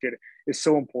interconnected is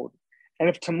so important. And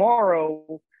if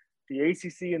tomorrow the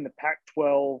ACC and the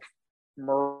Pac-12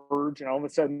 merge and all of a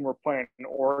sudden we're playing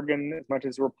Oregon as much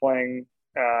as we're playing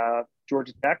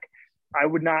Georgia Tech, I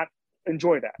would not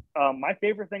enjoy that. My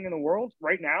favorite thing in the world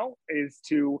right now is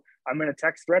I'm in a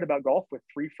text thread about golf with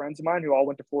 3 friends of mine who all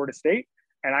went to Florida State.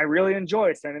 And I really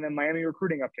enjoy sending them Miami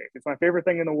recruiting updates. It's my favorite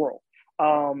thing in the world.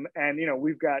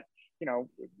 We've got,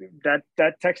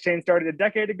 that text chain started a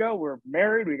decade ago. We're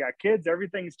married, we got kids,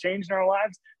 everything's changed in our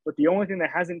lives. But the only thing that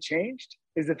hasn't changed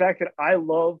is the fact that I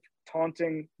love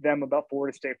taunting them about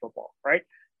Florida State football, right?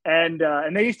 And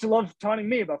they used to love taunting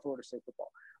me about Florida State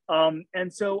football.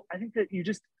 And so I think that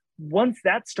once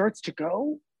that starts to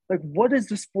go, like, what does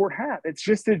the sport have? It's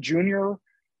just a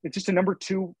number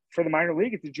 2 for the minor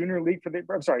league. It's a junior league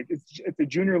it's a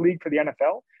junior league for the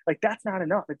NFL. Like, that's not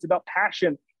enough. It's about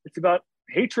passion. It's about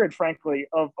hatred, frankly,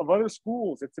 of other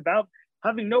schools. It's about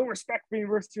having no respect for the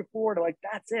University of Florida. Like,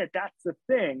 that's it. That's the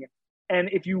thing. And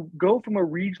if you go from a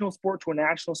regional sport to a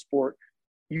national sport,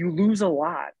 you lose a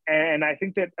lot. And I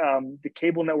think that the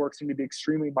cable networks need to be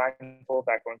extremely mindful of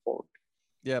that going forward.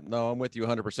 Yeah, no, I'm with you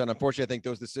 100%. Unfortunately, I think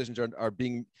those decisions are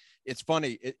being, it's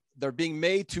funny, they're being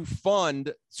made to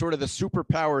fund sort of the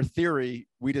superpower theory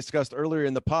we discussed earlier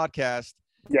in the podcast.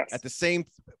 Yes. At the same,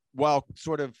 while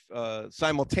sort of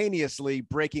simultaneously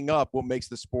breaking up what makes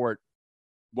the sport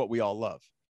what we all love,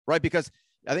 right? Because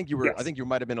I think you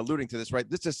might have been alluding to this, right?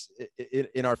 This is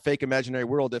in our fake imaginary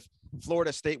world. If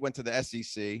Florida State went to the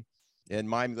SEC and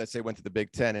Miami, let's say, went to the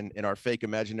Big Ten in our fake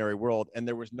imaginary world, and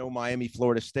there was no Miami,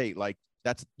 Florida State, like,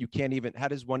 you can't even, how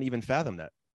does one even fathom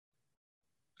that?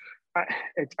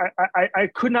 I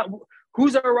could not.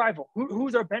 Who's our rival?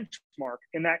 Who's our benchmark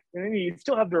in that? And you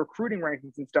still have the recruiting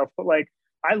rankings and stuff, but like,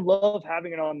 I love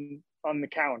having it on the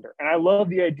calendar. And I love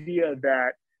the idea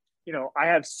that, I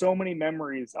have so many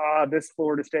memories. This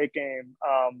Florida State game,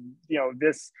 we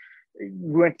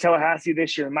went to Tallahassee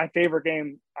this year. My favorite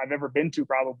game I've ever been to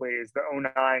probably is the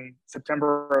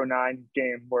September 09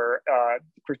 game where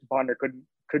Christian Ponder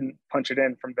couldn't punch it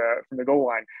in from the goal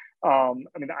line.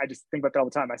 I just think about that all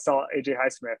the time. I saw AJ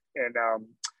Highsmith in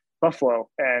Buffalo,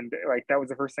 and like, that was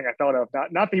the first thing I thought of.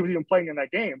 Not that he was even playing in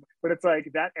that game, but it's like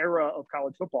that era of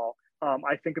college football.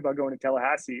 I think about going to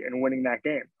Tallahassee and winning that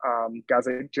game. Guys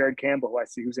like Jared Campbell, who I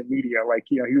see, who's in media, like,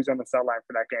 he was on the sideline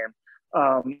for that game.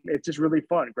 It's just really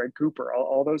fun. Greg Cooper,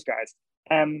 all those guys.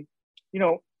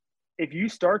 If you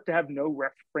start to have no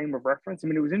frame of reference,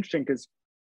 it was interesting because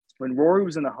when Rory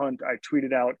was in the hunt, I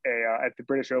tweeted out at the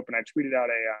British Open, I tweeted out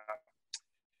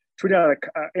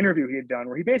a interview he had done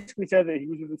where he basically said that he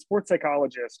was with a sports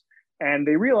psychologist, and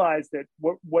they realized that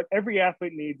what every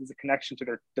athlete needs is a connection to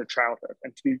their childhood,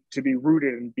 and to be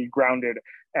rooted and be grounded.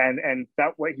 And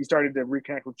that way he started to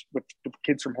reconnect with the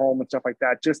kids from home and stuff like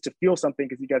that, just to feel something,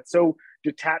 because he got so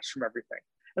detached from everything.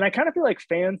 And I kind of feel like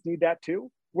fans need that too,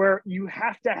 where you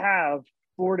have to have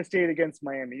Florida State against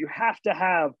Miami. You have to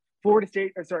have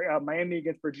Miami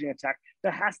against Virginia Tech.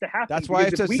 That has to happen. That's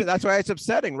why it's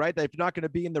upsetting, right? That if you're not going to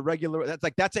be in the regular, that's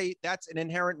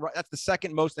the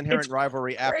second most inherent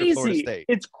rivalry after Florida State.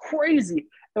 It's crazy.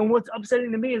 And what's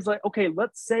upsetting to me is, like, okay,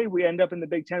 let's say we end up in the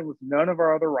Big Ten with none of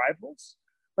our other rivals.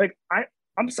 Like,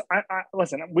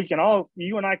 listen,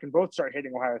 you and I can both start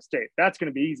hating Ohio State. That's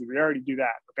going to be easy. We already do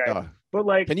that. Okay. But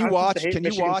like, can you watch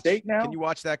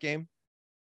that game?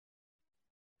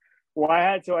 Well, I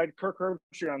had Kirk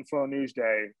Herbstreit on Slow News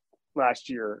Day last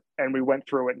year, and we went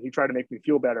through it, and he tried to make me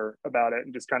feel better about it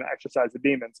and just kind of exercise the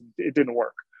demons. And it didn't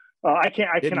work.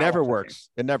 It never works.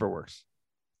 It never works.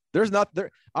 There's not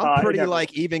there. I'm pretty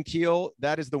like even keel.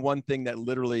 That is the one thing that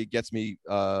literally gets me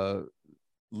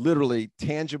literally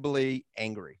tangibly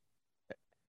angry.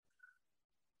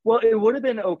 Well, it would have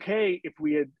been okay if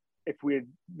we had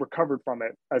recovered from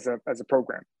it as a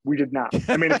program. We did not. It's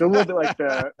a little bit like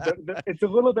it's a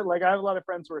little bit like, I have a lot of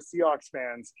friends who are Seahawks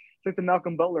fans. It's like the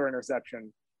Malcolm Butler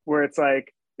interception, where it's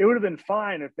like, it would have been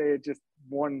fine if they had just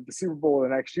won the Super Bowl the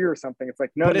next year or something. It's like,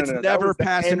 no, it's never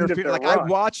pass interference. Like, I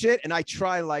watch it and I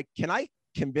try, like, can I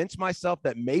convince myself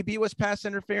that maybe it was pass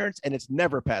interference? And it's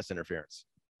never pass interference.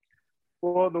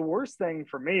 Well, the worst thing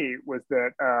for me was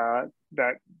that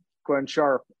Glenn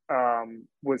Sharp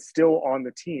was still on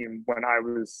the team when I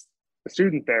was a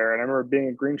student there. And I remember being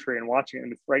at Green Tree and watching it.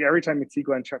 And it's like every time you see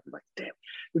Glenn Sharp, you're like, damn,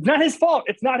 it's not his fault.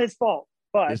 It's not his fault.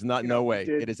 But there's not no way.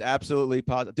 It is absolutely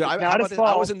positive. Dude, not his fault,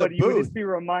 I was in the but you would booth. just be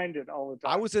reminded all the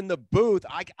time. I was in the booth.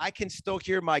 I can still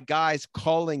hear my guys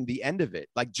calling the end of it.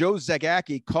 Like Joe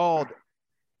Zagacki called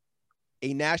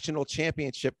a national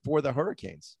championship for the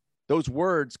Hurricanes. Those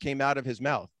words came out of his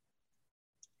mouth.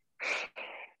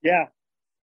 Yeah,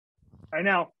 I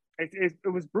know. It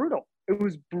was brutal. It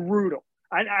was brutal.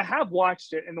 I have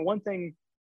watched it, and the one thing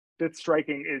that's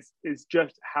striking is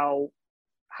just how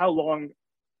long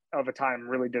of a time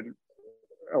really didn't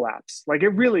elapse. Like, it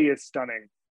really is stunning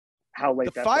how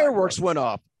late the fireworks went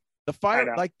off. The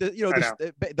fire, like the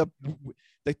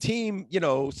team,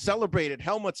 celebrated,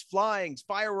 helmets flying,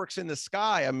 fireworks in the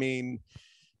sky. I mean,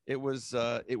 it was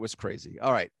crazy.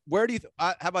 All right, where do you?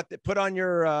 How about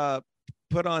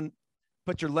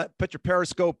put your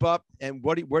periscope up, and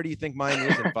where do you think Miami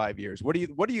is in 5 years? What do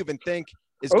you even think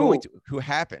is going to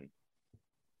happen?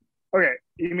 Okay,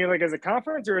 you mean like as a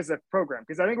conference or as a program?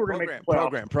 Because I think we're going to make the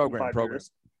playoff program.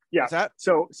 Years. Yeah.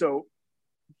 So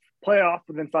playoff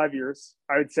within 5 years,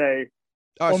 I would say.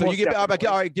 All right, so you give all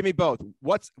right, give me both.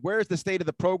 Where's the state of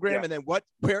the program, and then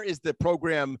where is the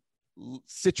program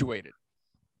situated?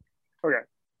 Okay,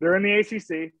 they're in the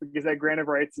ACC because that grant of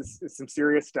rights is some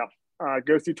serious stuff.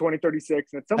 Goes through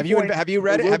 2036, and at some point, have you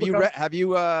read it? Have you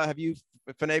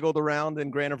finagled around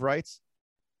in grant of rights?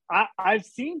 I've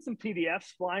seen some PDFs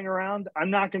flying around. I'm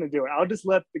not going to do it. I'll just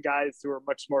let the guys who are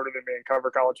much smarter than me and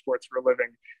cover college sports for a living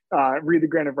read the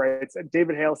grant of rights.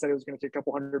 David Hale said it was going to take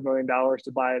 $200 million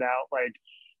to buy it out. Like,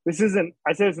 this isn't,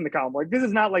 I said this in the column, like, this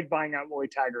is not like buying out Willie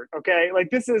Taggart. Okay. Like,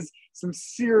 this is some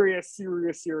serious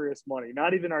money.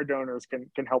 Not even our donors can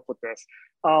help with this.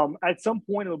 At some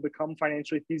point it'll become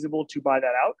financially feasible to buy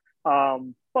that out.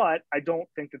 But I don't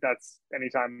think that that's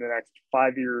anytime in the next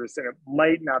 5 years, and it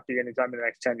might not be anytime in the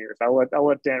next 10 years. I'll let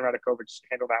Dan Radakovich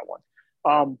handle that one.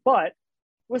 But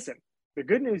listen, the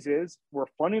good news is we're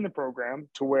funding the program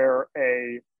to where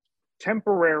a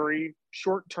temporary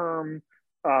short-term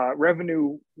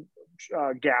revenue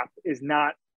gap is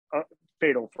not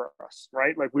fatal for us,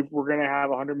 right? Like, we're going to have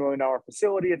a $100 million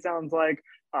facility. It sounds like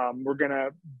we're going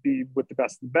to be with the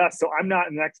best of the best. So I'm not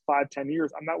in the next 5-10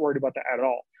 years. I'm not worried about that at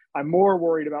all. I'm more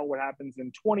worried about what happens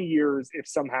in 20 years if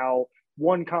somehow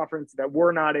one conference that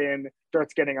we're not in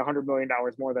starts getting $100 million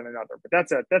more than another. But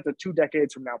that's a 2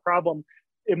 decades from now problem.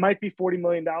 It might be $40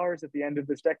 million at the end of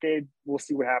this decade. We'll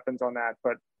see what happens on that.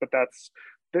 But that's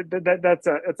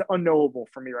it's unknowable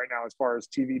for me right now as far as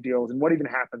TV deals and what even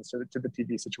happens to the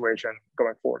TV situation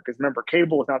going forward. Because remember,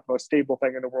 cable is not the most stable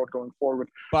thing in the world going forward.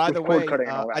 By the way,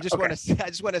 I just want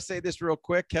to say this real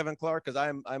quick, Kevin Clark, because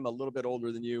I'm a little bit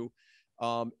older than you.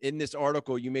 In this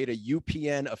article, you made a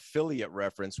UPN affiliate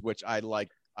reference, which I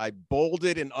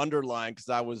bolded and underlined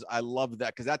because I loved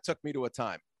that, because that took me to a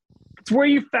time. It's where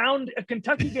you found a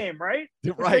Kentucky game, right?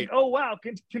 Right. Like, oh, wow,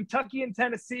 Kentucky and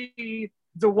Tennessee.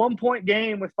 It's a 1-point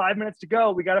game with 5 minutes to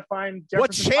go. We got to find Jefferson.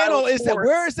 What channel is that?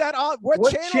 Where is that on?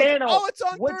 What channel? Oh, it's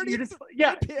on 30.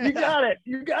 Yeah, you got it.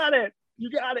 You got it.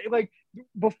 Like,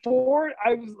 before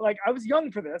I was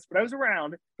young for this, but I was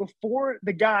around before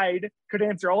the guide could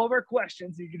answer all of our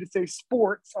questions. You could just say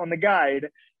sports on the guide.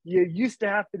 You used to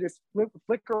have to just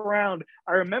flick around.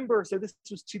 I remember, so this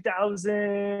was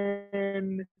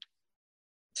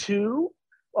 2002,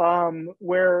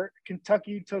 where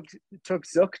Kentucky took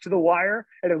Zook to the wire,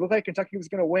 and it looked like Kentucky was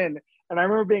going to win. And I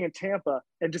remember being in Tampa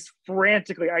and just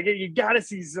frantically, you got to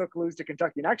see Zook lose to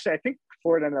Kentucky. And actually, I think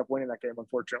Florida ended up winning that game,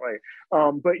 unfortunately.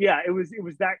 But yeah, it was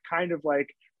that kind of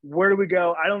like, where do we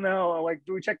go? I don't know. Like,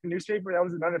 do we check the newspaper? That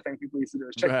was another thing people used to do,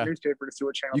 is check the newspaper to see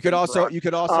what channel. You could also,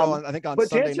 I think on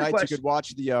Sunday nights, you could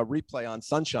watch the replay on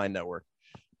Sunshine Network.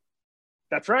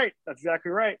 That's right. That's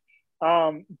exactly right.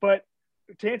 But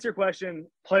to answer your question,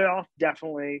 playoff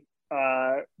definitely,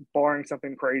 barring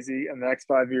something crazy in the next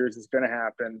 5 years, is going to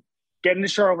happen. Getting to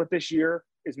Charlotte this year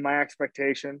is my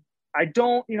expectation. I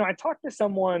talked to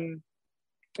someone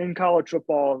in college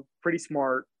football, pretty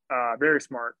smart, very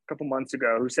smart, a couple months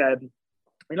ago, who said,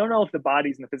 we don't know if the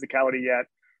bodies and the physicality yet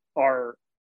are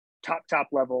top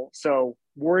level. So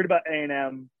worried about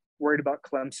A&M, worried about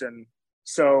Clemson.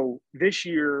 So this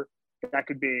year, that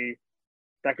could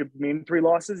mean 3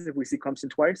 losses if we see Clemson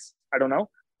twice. I don't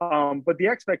know. But the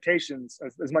expectations,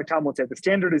 as Mike Tomlin said, the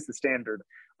standard is the standard.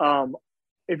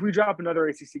 If we drop another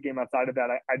ACC game outside of that,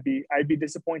 I'd be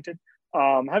disappointed.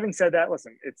 Having said that,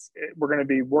 listen, we're going to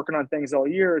be working on things all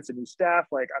year. It's a new staff.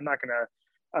 Like, I'm not gonna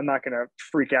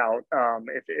freak out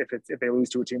if they lose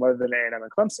to a team other than A&M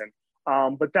and Clemson.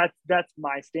 But that's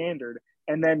my standard.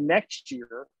 And then next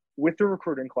year, with the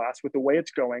recruiting class, with the way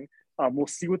it's going, we'll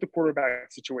see what the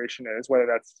quarterback situation is,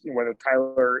 whether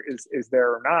Tyler is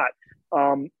there or not.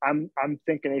 I'm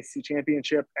thinking ACC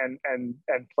championship and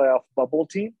playoff bubble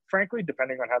team, frankly,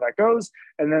 depending on how that goes.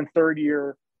 And then third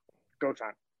year, go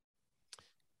time.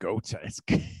 Go time.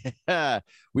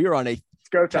 We are on a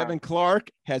go time. Kevin Clark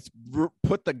has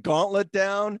put the gauntlet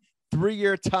down.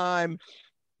 3-year time.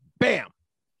 Bam.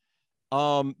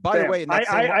 By the way,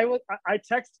 I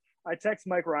text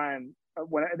Mike Ryan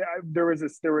when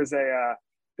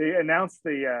they announced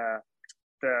the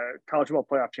college football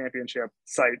playoff championship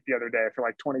site the other day for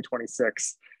like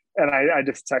 2026. And I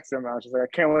just texted him. I was just like, I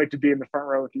can't wait to be in the front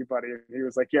row with you, buddy. And he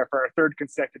was like, yeah, for our third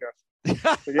consecutive.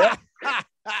 So, yeah.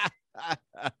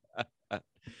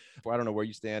 Well, I don't know where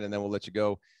you stand, and then we'll let you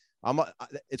go.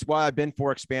 It's why I've been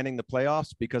for expanding the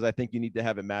playoffs, because I think you need to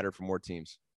have it matter for more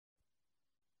teams.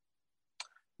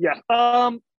 Yeah.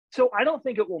 So I don't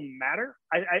think it will matter.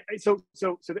 So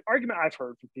the argument I've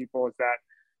heard from people is that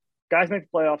guys make the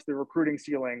playoffs, the recruiting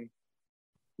ceiling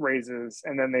raises,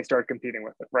 and then they start competing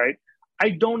with it, right? I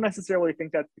don't necessarily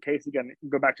think that's the case. Again,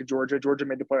 go back to Georgia. Georgia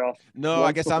made the playoffs. No,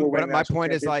 I guess my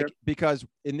point is, like, because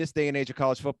in this day and age of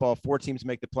college football, 4 teams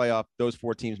make the playoff. Those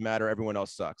 4 teams matter. Everyone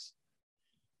else sucks.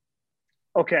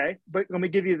 Okay, but let me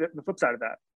give you the flip side of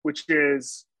that, which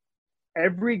is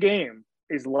every game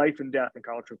is life and death in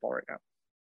college football right now.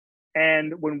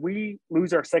 And when we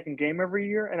lose our second game every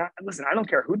year, and listen, I don't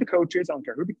care who the coach is, I don't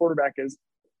care who the quarterback is,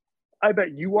 I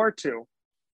bet you are too.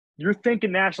 You're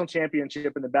thinking national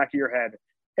championship in the back of your head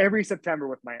every September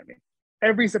with Miami.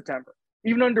 Every September,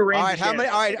 even under Randy. All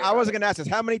right, I wasn't going to ask this.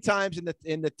 How many times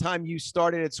in the time you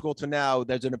started at school to now,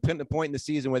 there's an point in the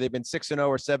season where they've been 6-0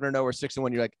 or 7-0 or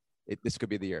 6-1? You're like, this could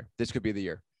be the year. This could be the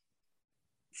year.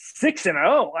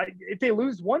 6-0. If they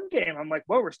lose one game, I'm like,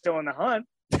 well, we're still in the hunt.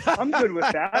 I'm good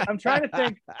with that. I'm trying to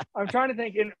think. In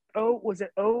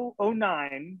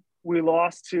 2009, we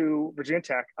lost to Virginia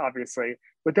Tech, obviously,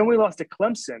 but then we lost to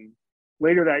Clemson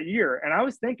later that year. And I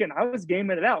was thinking, I was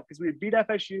gaming it out because we beat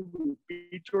FSU, we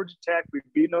beat Georgia Tech, we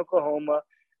beat Oklahoma.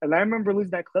 And I remember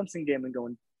losing that Clemson game and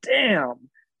going,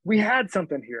 damn, we had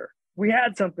something here.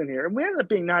 And we ended up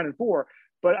being 9-4.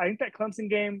 But I think that Clemson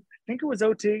game, I think it was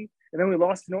OT. And then we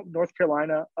lost to North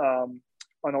Carolina on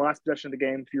the last possession of the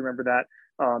game, if you remember that.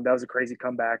 That was a crazy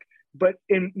comeback. But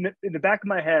in the back of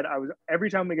my head, every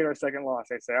time we get our second loss,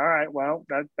 I say, all right, well,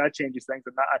 that changes things.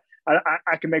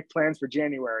 I can make plans for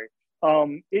January.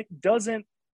 It doesn't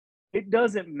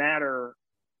matter,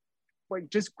 like,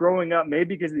 just growing up,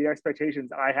 maybe because of the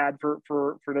expectations I had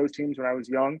for those teams when I was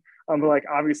young. But like,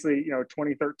 obviously,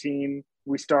 2013,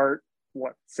 we start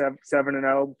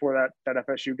 7-0 before that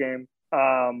FSU game.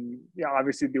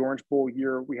 Obviously the Orange Bowl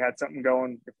year, we had something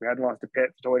going. If we hadn't lost to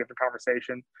Pitt, it's a totally different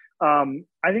conversation.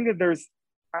 I think that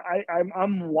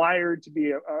I'm wired to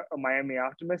be a Miami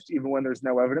optimist, even when there's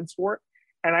no evidence for it.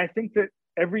 And I think that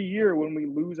every year when we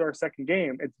lose our second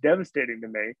game, it's devastating to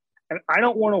me. And I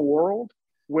don't want a world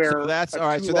where that's all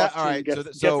right. So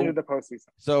gets into the postseason.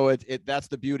 So that's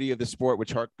the beauty of the sport,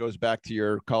 which goes back to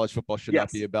your college football should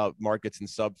not be about markets and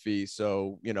sub fees.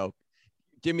 So,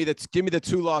 give me the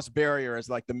 2-loss barrier as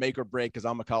like the make or break, because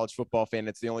I'm a college football fan.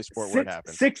 It's the only sport where it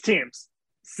happens. 6 teams.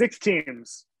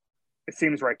 It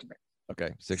seems right to me.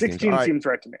 Okay. 6 teams seems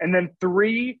right to me. And then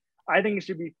 3, I think it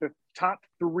should be the top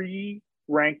 3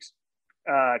 ranked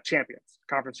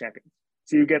conference champions.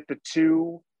 So you get the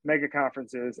 2 mega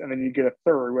conferences, and then you get a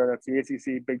third, whether that's the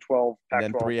ACC, Big 12, Pac-12,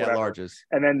 and then 3 at-larges.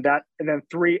 And then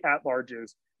 3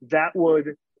 at-larges. That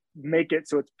would make it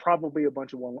so it's probably a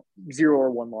bunch of 0 or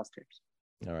 1-loss teams.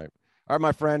 All right,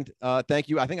 my friend. Thank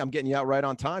you. I think I'm getting you out right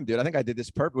on time, dude. I think I did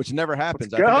this perfect, which never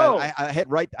happens. Let's go. I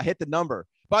hit the number.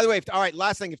 By the way, all right,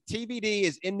 last thing. If TVD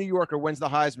is in New York or wins the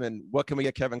Heisman, what can we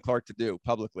get Kevin Clark to do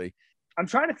publicly? I'm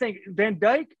trying to think. Van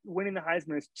Dyke winning the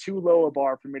Heisman is too low a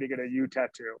bar for me to get a U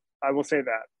tattoo. I will say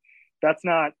that. That's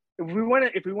not. If we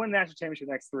win the national championship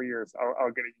the next 3 years,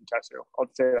 I'll get a U tattoo. I'll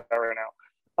say that right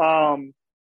now.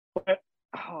 But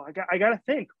I got to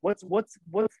think. What's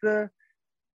the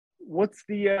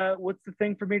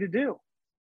thing for me to do?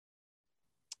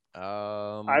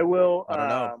 I will. I don't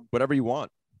know. Whatever you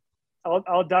want.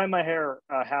 I'll dye my hair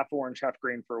half orange, half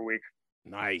green for a week.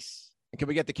 Nice. And can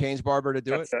we get the Canes barber to do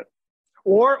That's it?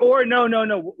 Or no.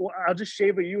 I'll just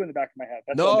shave a U in the back of my head.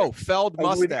 That's Feld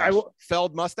mustache.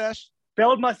 Feld mustache.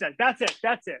 Feld mustache. That's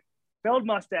it. Feld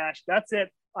mustache. That's it.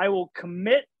 I will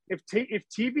commit if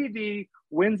TBD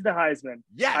wins the Heisman.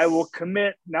 Yes. I will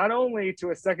commit not only to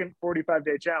a second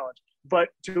 45-day challenge, but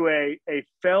to a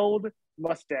Feld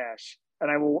mustache,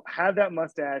 and I will have that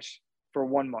mustache for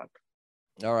 1 month.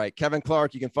 All right. Kevin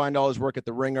Clark, you can find all his work at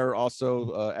The Ringer,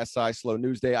 also SI Slow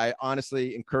News Day. I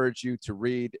honestly encourage you to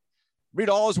read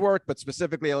all his work, but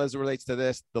specifically as it relates to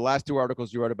this, the last 2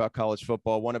 articles you wrote about college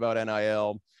football, one about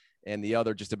NIL and the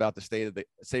other just about the state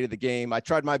of the game. I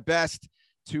tried my best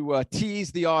to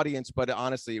tease the audience, but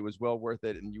honestly, it was well worth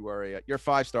it. And you're a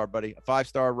 5-star, buddy, a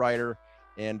 5-star writer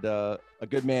and a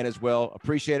good man as well.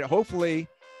 Appreciate it. Hopefully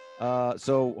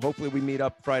we meet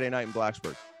up Friday night in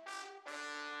Blacksburg.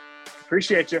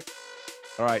 Appreciate you.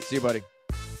 All right. See you, buddy.